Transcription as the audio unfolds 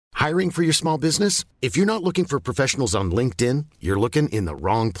Hiring for your small business? If you're not looking for professionals on LinkedIn, you're looking in the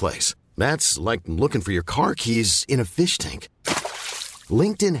wrong place. That's like looking for your car keys in a fish tank.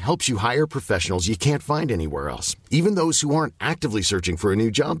 LinkedIn helps you hire professionals you can't find anywhere else, even those who aren't actively searching for a new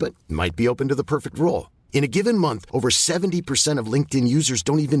job but might be open to the perfect role. In a given month, over 70% of LinkedIn users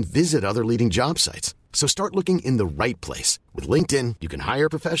don't even visit other leading job sites. So start looking in the right place. With LinkedIn, you can hire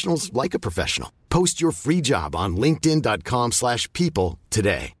professionals like a professional. Post your free job on linkedin.com/people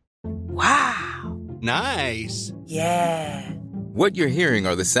today. Wow. Nice. Yeah. What you're hearing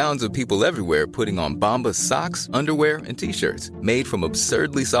are the sounds of people everywhere putting on Bombas socks, underwear, and T-shirts made from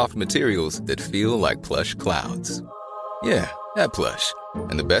absurdly soft materials that feel like plush clouds. Yeah, that plush.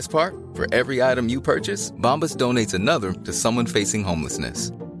 And the best part? For every item you purchase, Bombas donates another to someone facing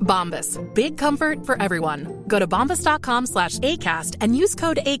homelessness. Bombas. Big comfort for everyone. Go to bombas.com/ACAST and use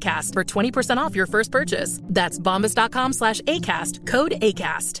code ACAST for 20% off your first purchase. That's bombas.com/ACAST. Code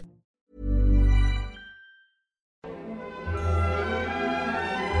ACAST.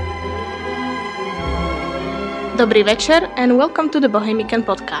 Dobrý večer and welcome to the Bohemian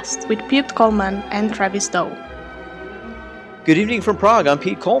Podcast with Pete Coleman and Travis Dow. Good evening from Prague. I'm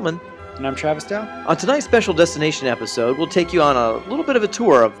Pete Coleman. And I'm Travis Dow. On tonight's special destination episode, we'll take you on a little bit of a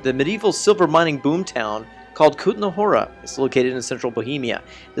tour of the medieval silver mining boomtown called Kutna Hora. It's located in central Bohemia.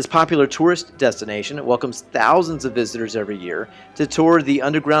 This popular tourist destination welcomes thousands of visitors every year to tour the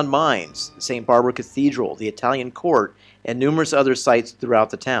underground mines, St. Barbara Cathedral, the Italian court, and numerous other sites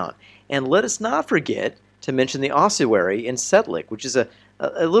throughout the town. And let us not forget to mention the ossuary in Sedlik, which is a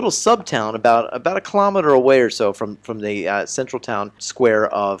little sub-town about a kilometer away or so from the central town square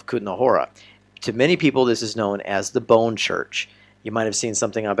of Kutna Hora. To many people, this is known as the Bone Church. You might have seen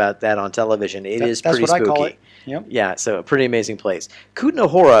something about that on television. That's pretty spooky. That's what I call it. Yep. Yeah, so a pretty amazing place. Kutna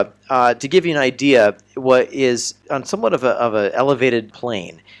Hora, to give you an idea, what is on somewhat of an elevated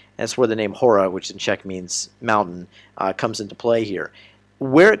plain. That's where the name Hora, which in Czech means mountain, comes into play here.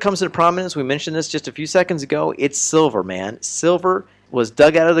 Where it comes into prominence, we mentioned this just a few seconds ago, it's silver, man. Silver was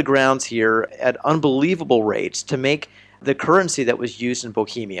dug out of the grounds here at unbelievable rates to make the currency that was used in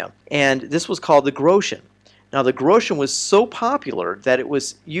Bohemia. And this was called the groschen. Now, the groschen was so popular that it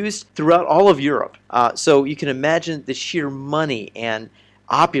was used throughout all of Europe. So you can imagine the sheer money and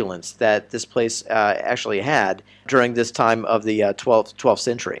opulence that this place actually had during this time of the 12th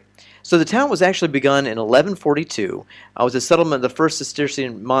century. So the town was actually begun in 1142 with the settlement of the first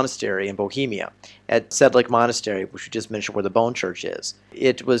Cistercian monastery in Bohemia at Sedlik Monastery, which we just mentioned where the Bone Church is.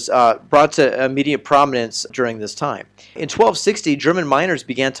 It was brought to immediate prominence during this time. In 1260, German miners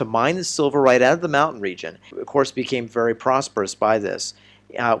began to mine the silver right out of the mountain region. Of course, became very prosperous by this.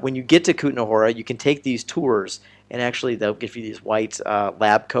 When you get to Kutna Hora, you can take these tours, and actually they'll give you these white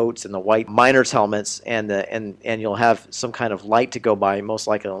lab coats and the white miner's helmets, and you'll have some kind of light to go by, most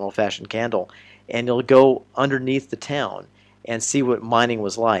likely an old-fashioned candle, and you'll go underneath the town and see what mining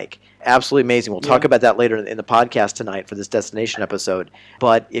was like. Absolutely amazing. We'll talk about that later in the podcast tonight for this destination episode.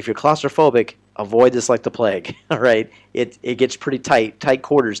 But if you're claustrophobic, avoid this like the plague. All right, it gets pretty tight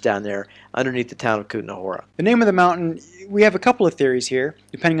quarters down there underneath the town of Kutna Hora. The name of the mountain, we have a couple of theories here,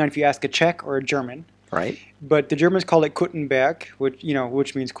 depending on if you ask a Czech or a German. Right. But the Germans call it Kuttenberg,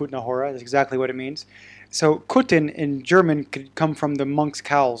 which means Kutna Hora. That's exactly what it means. So Kutten in German could come from the monks'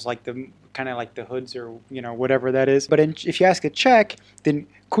 cowls, like the kind of like the hoods or whatever that is. But if you ask a Czech, then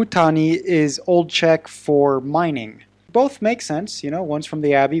Kutani is Old Czech for mining. Both make sense, one's from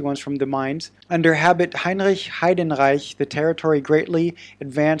the abbey, one's from the mines. Under Habit Heinrich Heidenreich, the territory greatly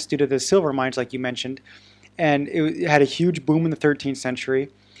advanced due to the silver mines, like you mentioned, and it had a huge boom in the 13th century.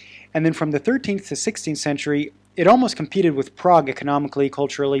 And then from the 13th to 16th century, it almost competed with Prague economically,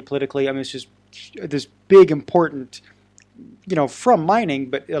 culturally, politically. I mean, it's just this big, important, from mining,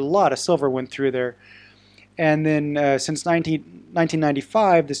 but a lot of silver went through there. And then since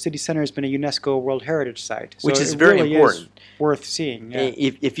 1995, the city center has been a UNESCO World Heritage Site. So which is very really important. Worth seeing. Yeah.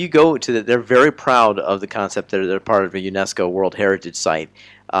 If you go to they're very proud of the concept that they're part of a UNESCO World Heritage Site,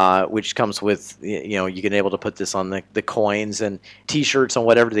 which comes with, you can able to put this on the coins and T-shirts and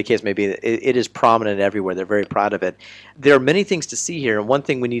whatever the case may be. It is prominent everywhere. They're very proud of it. There are many things to see here, and one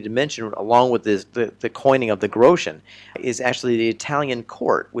thing we need to mention, along with the coining of the groschen, is actually the Italian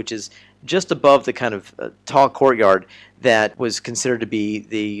court, which is just above the kind of tall courtyard that was considered to be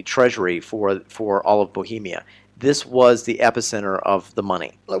the treasury for all of Bohemia. This was the epicenter of the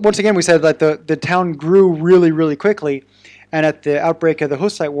money. Once again, we said that the town grew really, really quickly. And at the outbreak of the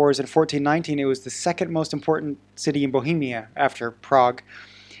Hussite Wars in 1419, it was the second most important city in Bohemia after Prague.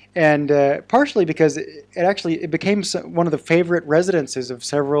 And partially because it became one of the favorite residences of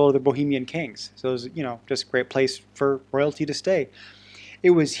several of the Bohemian kings. So it was, just a great place for royalty to stay.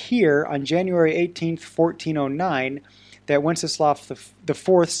 It was here on January 18th, 1409, that Wenceslav the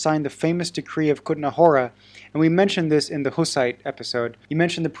Fourth signed the famous decree of Kutna Hora, and we mentioned this in the Hussite episode. You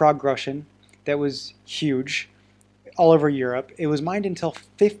mentioned the Prague Russian, that was huge, all over Europe. It was mined until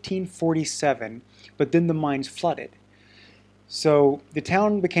 1547, but then the mines flooded. So the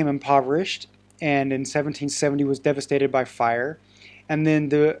town became impoverished, and in 1770 was devastated by fire, and then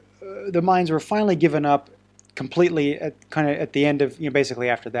the mines were finally given up completely at the end of, basically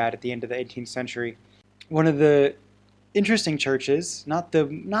after that, at the end of the 18th century. One of the interesting churches, not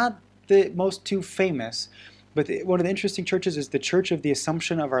the most too famous, but one of the interesting churches is the Church of the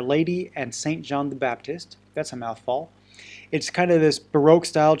Assumption of Our Lady and St. John the Baptist. That's a mouthful. It's kind of this Baroque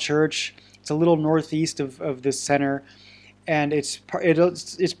style church. It's a little northeast of the center, and it's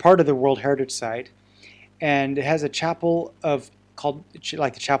part of the World Heritage Site, and it has a chapel called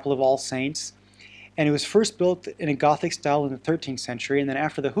like the Chapel of All Saints, and it was first built in a Gothic style in the 13th century, and then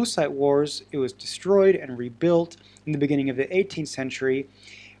after the Hussite Wars, it was destroyed and rebuilt in the beginning of the 18th century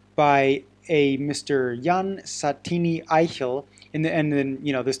by a Mr. Jan Satini Eichel, and then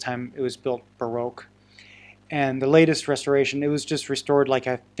this time it was built Baroque. And the latest restoration, it was just restored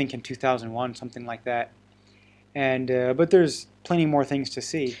I think in 2001, something like that. And but there's plenty more things to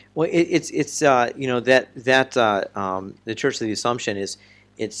see. Well, it's the Church of the Assumption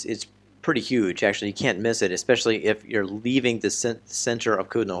it's pretty huge. Actually, you can't miss it, especially if you're leaving the center of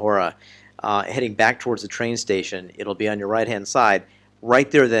Kutna Hora, heading back towards the train station. It'll be on your right-hand side.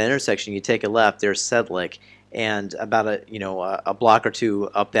 Right there at the intersection, you take a left. There's Sedlik, and about a block or two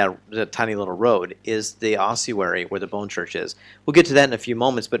up that tiny little road is the ossuary where the Bone Church is. We'll get to that in a few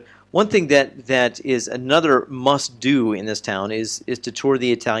moments. But one thing that is another must-do in this town is to tour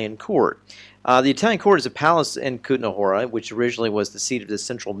the Italian Court. The Italian Court is a palace in Kutna Hora, which originally was the seat of the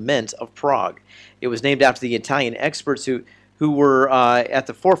central mint of Prague. It was named after the Italian experts who were at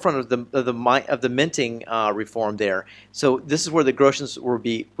the forefront of the minting reform there. So this is where the groschens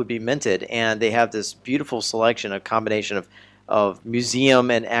would be minted, and they have this beautiful selection, a combination of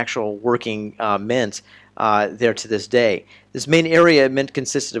museum and actual working mint there to this day. This main area mint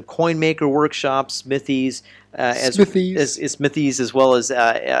consisted of coin maker workshops, smithies, as well as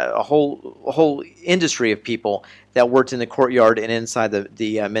a whole industry of people that worked in the courtyard and inside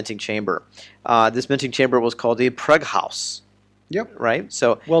the minting chamber. This minting chamber was called the Prague-Haus. Yep. Right?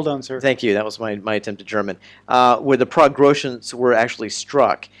 So well done, sir. Thank you. That was my attempt at German. Where the Prague groschens were actually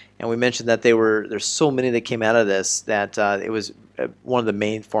struck, and we mentioned that there's so many that came out of this that it was one of the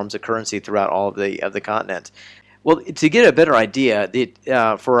main forms of currency throughout all of the continent. Well, to get a better idea,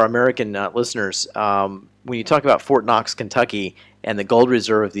 for our American listeners, when you talk about Fort Knox, Kentucky, and the gold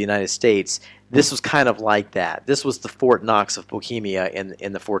reserve of the United States, this was kind of like that. This was the Fort Knox of Bohemia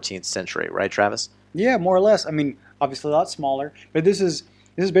in the 14th century, right, Travis? Yeah, more or less. I mean, obviously a lot smaller, but this is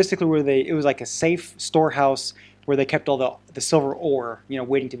basically where it was like a safe storehouse where they kept all the silver ore,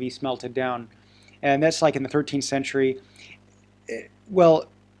 waiting to be smelted down, and that's like in the 13th century. Well,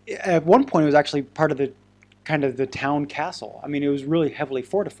 at one point it was actually part of the town castle. I mean, it was really heavily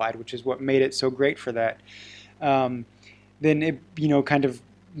fortified, which is what made it so great for that. Then it kind of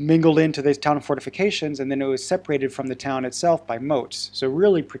mingled into these town fortifications, and then it was separated from the town itself by moats. So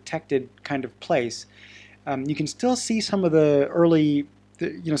really protected kind of place. You can still see some of the early,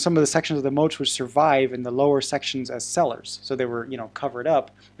 some of the sections of the moats which survive in the lower sections as cellars. So they were, covered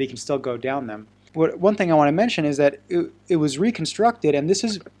up, but you can still go down them. One thing I want to mention is that it was reconstructed, and this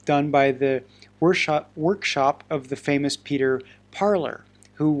is done by the workshop of the famous Peter Parler,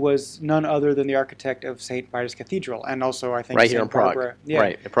 who was none other than the architect of St. Vitus Cathedral, and also, I think, right here in Prague. Barbara. Yeah.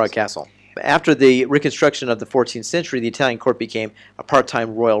 Right, the Prague Castle. After the reconstruction of the 14th century, the Italian court became a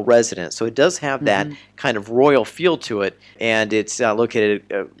part-time royal residence. So it does have that kind of royal feel to it, and it's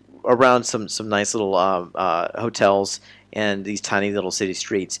located around some nice little hotels and these tiny little city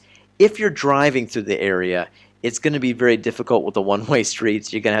streets. If you're driving through the area, it's going to be very difficult with the one-way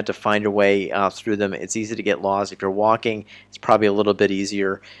streets. You're going to have to find your way through them. It's easy to get lost. If you're walking, it's probably a little bit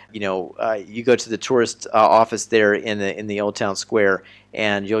easier. You go to the tourist office there in the Old Town Square,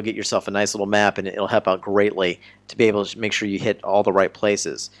 and you'll get yourself a nice little map, and it'll help out greatly to be able to make sure you hit all the right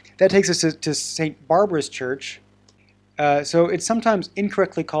places. That takes us to St. Barbara's Church. So it's sometimes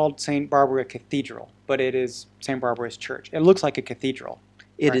incorrectly called St. Barbara Cathedral, but it is St. Barbara's Church. It looks like a cathedral.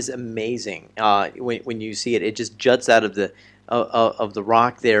 It is amazing when you see it. It just juts out of the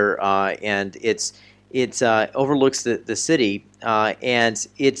rock there, and it overlooks the city, and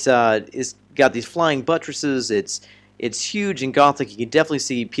it's got these flying buttresses. It's It's huge and Gothic. You can definitely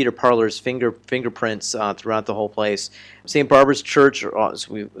see Peter Parler's fingerprints throughout the whole place. St. Barbara's Church, or as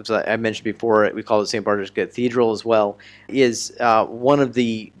I mentioned before, we call it St. Barbara's Cathedral as well, is one of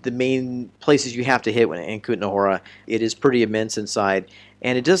the main places you have to hit in Kutna Hora. It is pretty immense inside.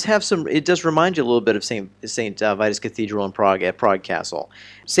 And it does have some. It does remind you a little bit of Saint Vitus Cathedral in Prague at Prague Castle.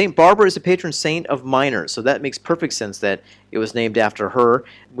 Saint Barbara is a patron saint of miners, so that makes perfect sense that it was named after her.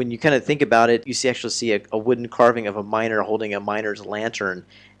 When you kind of think about it, you actually see a wooden carving of a miner holding a miner's lantern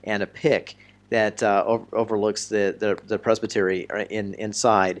and a pick that overlooks the presbytery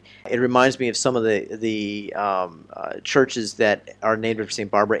inside. It reminds me of some of the churches that are named after St.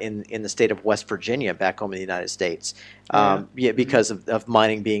 Barbara in the state of West Virginia, back home in the United States, because of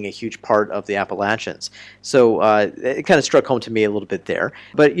mining being a huge part of the Appalachians. So it kind of struck home to me a little bit there.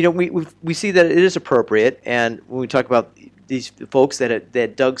 But we see that it is appropriate, and when we talk about these folks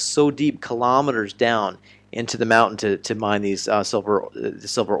that dug so deep, kilometers down into the mountain to mine these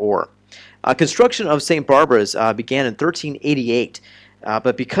silver ore. Construction of St. Barbara's began in 1388,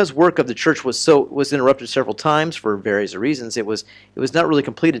 but because work of the church was interrupted several times for various reasons, it was not really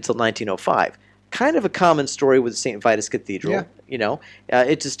completed until 1905. Kind of a common story with St. Vitus Cathedral. Yeah.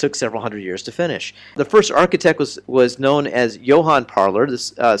 It just took several hundred years to finish. The first architect was known as Johann Parler,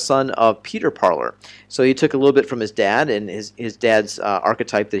 the son of Peter Parler. So he took a little bit from his dad, and his dad's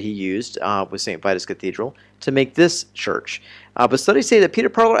archetype that he used with St. Vitus Cathedral to make this church. But studies say that Peter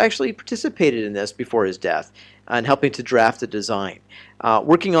Parler actually participated in this before his death and helping to draft the design.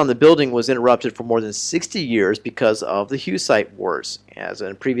 Working on the building was interrupted for more than 60 years because of the Hussite Wars. As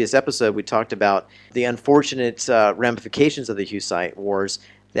in a previous episode, we talked about the unfortunate ramifications of the Hussite Wars,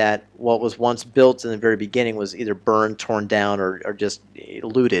 that what was once built in the very beginning was either burned, torn down, or just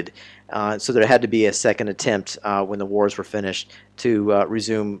looted. So there had to be a second attempt when the wars were finished to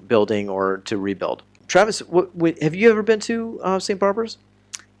resume building or to rebuild. Travis, have you ever been to St. Barbara's?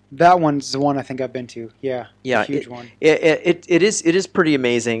 That one's the one I think I've been to. Yeah, huge one. It is pretty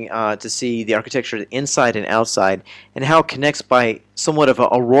amazing to see the architecture inside and outside, and how it connects by somewhat of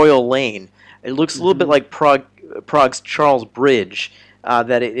a royal lane. It looks a little bit like Prague's Charles Bridge,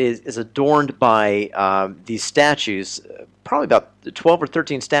 that it is adorned by these statues, probably about 12 or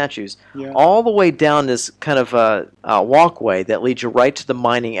 13 statues, all the way down this kind of walkway that leads you right to the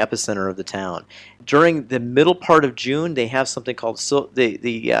mining epicenter of the town. During the middle part of June, they have something called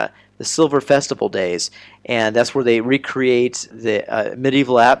the Silver Festival Days, and that's where they recreate the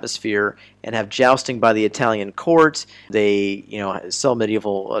medieval atmosphere and have jousting by the Italian court. They sell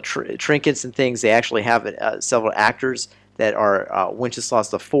medieval trinkets and things. They actually have several actors that are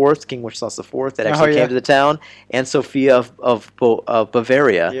Wenceslas IV, King Wenceslas IV, that actually came to the town, and Sophia of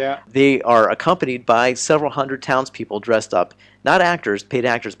Bavaria. Yeah. They are accompanied by several hundred townspeople dressed up, not actors, paid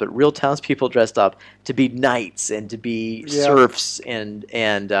actors, but real townspeople dressed up to be knights and to be serfs and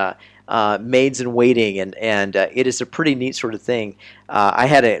maids in waiting, and it is a pretty neat sort of thing. I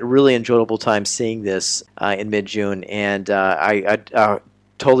had a really enjoyable time seeing this in mid-June, and I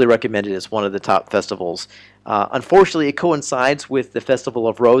totally recommend it as one of the top festivals. Unfortunately, it coincides with the Festival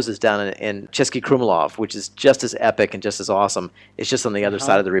of Roses down in Český Krumlov, which is just as epic and just as awesome. It's just on the other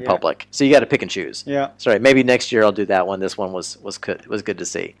side of the Republic. So you got to pick and choose. Yeah. Sorry, maybe next year I'll do that one. This one was good to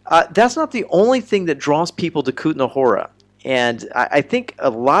see. That's not the only thing that draws people to Kutna Hora. And I think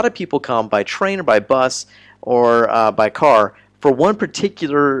a lot of people come by train or by bus or by car for one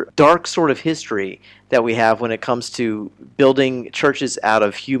particular dark sort of history that we have when it comes to building churches out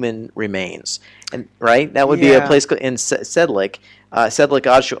of human remains. And right, that would be a place in Sedlik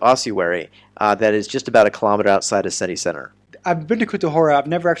Ossuary, that is just about a kilometer outside of city center. I've been to Kutna Hora. I've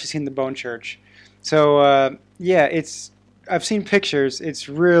never actually seen the bone church. So I've seen pictures. It's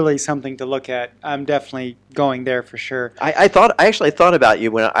really something to look at. I'm definitely going there for sure. I actually thought about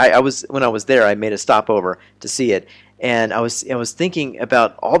you when I was there. I made a stopover to see it, and I was thinking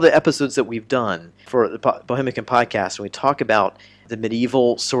about all the episodes that we've done for the Bohemican podcast, and we talk about the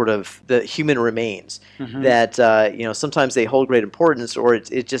medieval sort of the human remains that sometimes they hold great importance, or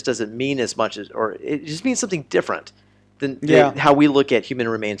it just doesn't mean as much as, or it just means something different than how we look at human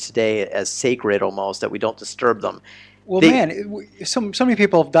remains today as sacred almost, that we don't disturb them. Well, so many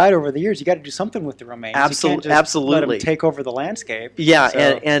people have died over the years. You got to do something with the remains. Absolutely, you can't just let them take over the landscape.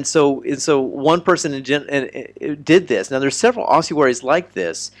 Yeah, so one person did this. Now there's several ossuaries like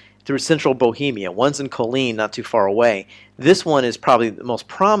this through central Bohemia. One's in Kolín, not too far away. This one is probably the most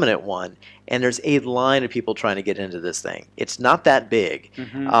prominent one, and there's a line of people trying to get into this thing. It's not that big,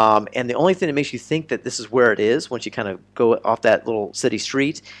 and the only thing that makes you think that this is where it is, once you kind of go off that little city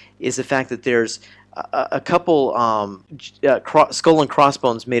street, is the fact that there's a couple skull and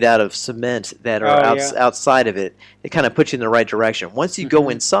crossbones made out of cement that are outside of it. They kind of put you in the right direction. Once you go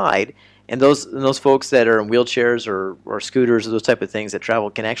inside, and those folks that are in wheelchairs or scooters or those type of things that travel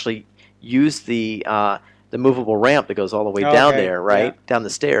can actually use the movable ramp that goes all the way down there, right? Yeah. Down the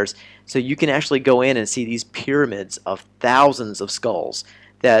stairs. So you can actually go in and see these pyramids of thousands of skulls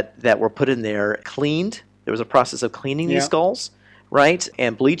that were put in there, cleaned. There was a process of cleaning these skulls, right?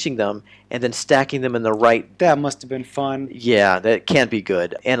 And bleaching them and then stacking them in the right... That must have been fun. Yeah, that can't be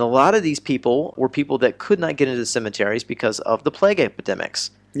good. And a lot of these people were people that could not get into the cemeteries because of the plague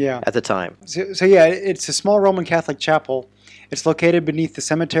epidemics at the time. So yeah, it's a small Roman Catholic chapel. It's located beneath the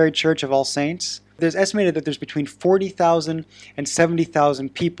Cemetery Church of All Saints. There's estimated that there's between 40,000 and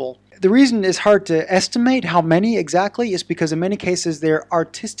 70,000 people. The reason it's hard to estimate how many exactly is because in many cases they're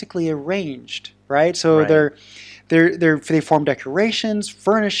artistically arranged, right? So they form decorations,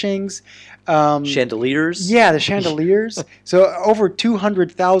 furnishings, chandeliers. Yeah, the chandeliers. So over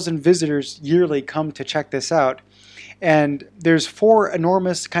 200,000 visitors yearly come to check this out. And there's 4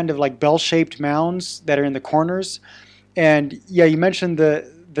 enormous kind of like bell-shaped mounds that are in the corners. And yeah, you mentioned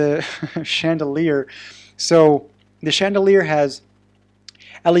the chandelier. So the chandelier has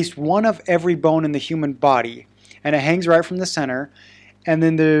at least one of every bone in the human body, and it hangs right from the center. And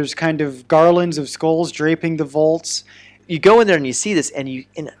then there's kind of garlands of skulls draping the vaults. You go in there and you see this, and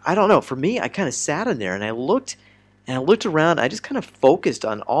I don't know. For me, I kind of sat in there and I looked around. I just kind of focused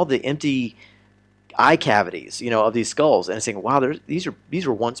on all the empty eye cavities, of these skulls, and saying, "Wow, these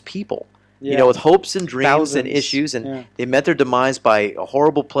were once people." Yeah. With hopes and dreams Thousands. And issues, and they met their demise by a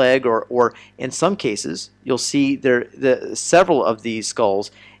horrible plague, or in some cases, you'll see several of these skulls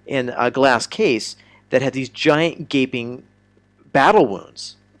in a glass case that had these giant gaping battle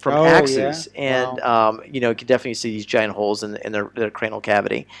wounds from axes, and you can definitely see these giant holes in their cranial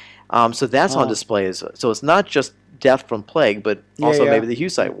cavity. So that's on display. So it's not just death from plague, but also maybe the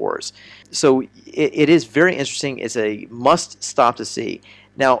Hussite Wars. So it is very interesting. It's a must stop to see.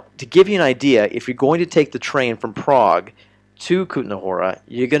 Now, to give you an idea, if you're going to take the train from Prague to Kutna Hora,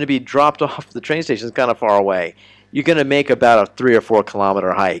 you're going to be dropped off. The train station is kind of far away. You're going to make about a 3 or 4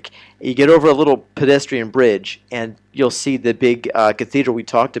 kilometer hike. You get over a little pedestrian bridge, and you'll see the big cathedral we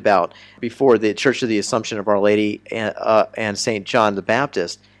talked about before, the Church of the Assumption of Our Lady and St. John the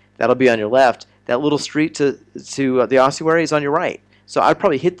Baptist. That'll be on your left. That little street to the ossuary is on your right. So I'd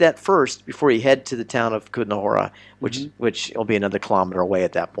probably hit that first before you head to the town of Kutna Hora, which will be another kilometer away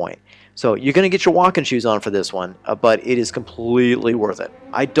at that point. So you're going to get your walking shoes on for this one, but it is completely worth it.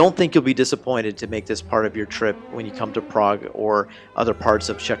 I don't think you'll be disappointed to make this part of your trip when you come to Prague or other parts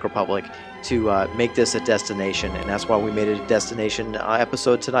of Czech Republic to make this a destination, and that's why we made it a destination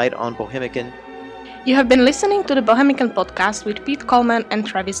episode tonight on Bohemican. You have been listening to the Bohemican podcast with Pete Coleman and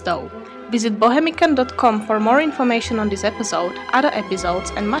Travis Doe. Visit bohemican.com for more information on this episode, other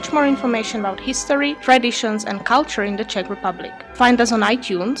episodes, and much more information about history, traditions, and culture in the Czech Republic. Find us on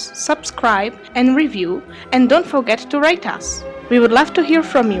iTunes, subscribe, and review, and don't forget to rate us. We would love to hear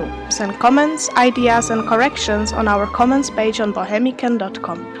from you. Send comments, ideas, and corrections on our comments page on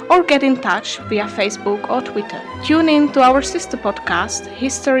bohemican.com, or get in touch via Facebook or Twitter. Tune in to our sister podcast,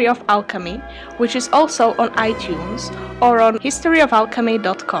 History of Alchemy, which is also on iTunes or on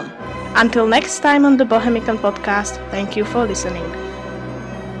historyofalchemy.com. Until next time on the Bohemican podcast, thank you for listening.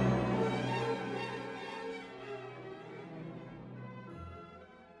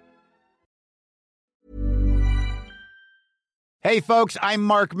 Hey folks, I'm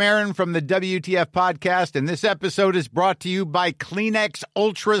Mark Maron from the WTF Podcast, and this episode is brought to you by Kleenex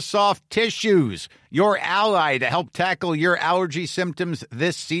Ultra Soft Tissues, your ally to help tackle your allergy symptoms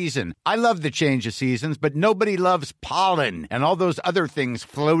this season. I love the change of seasons, but nobody loves pollen and all those other things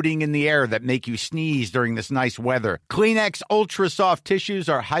floating in the air that make you sneeze during this nice weather. Kleenex Ultra Soft Tissues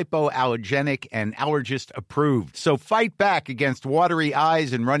are hypoallergenic and allergist approved, so fight back against watery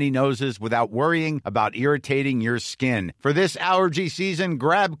eyes and runny noses without worrying about irritating your skin. For this allergy season,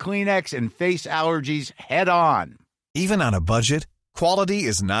 grab Kleenex and face allergies head on. Even on a budget, quality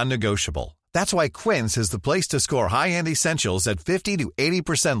is non-negotiable. That's why Quince is the place to score high-end essentials at 50 to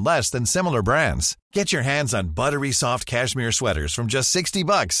 80% less than similar brands. Get your hands on buttery soft cashmere sweaters from just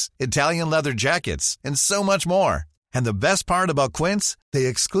 $60, Italian leather jackets, and so much more. And the best part about Quince, they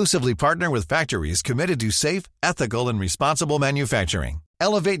exclusively partner with factories committed to safe, ethical, and responsible manufacturing.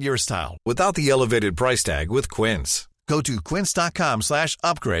 Elevate your style without the elevated price tag with Quince. Go to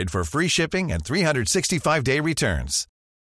quince.com/upgrade for free shipping and 365-day returns.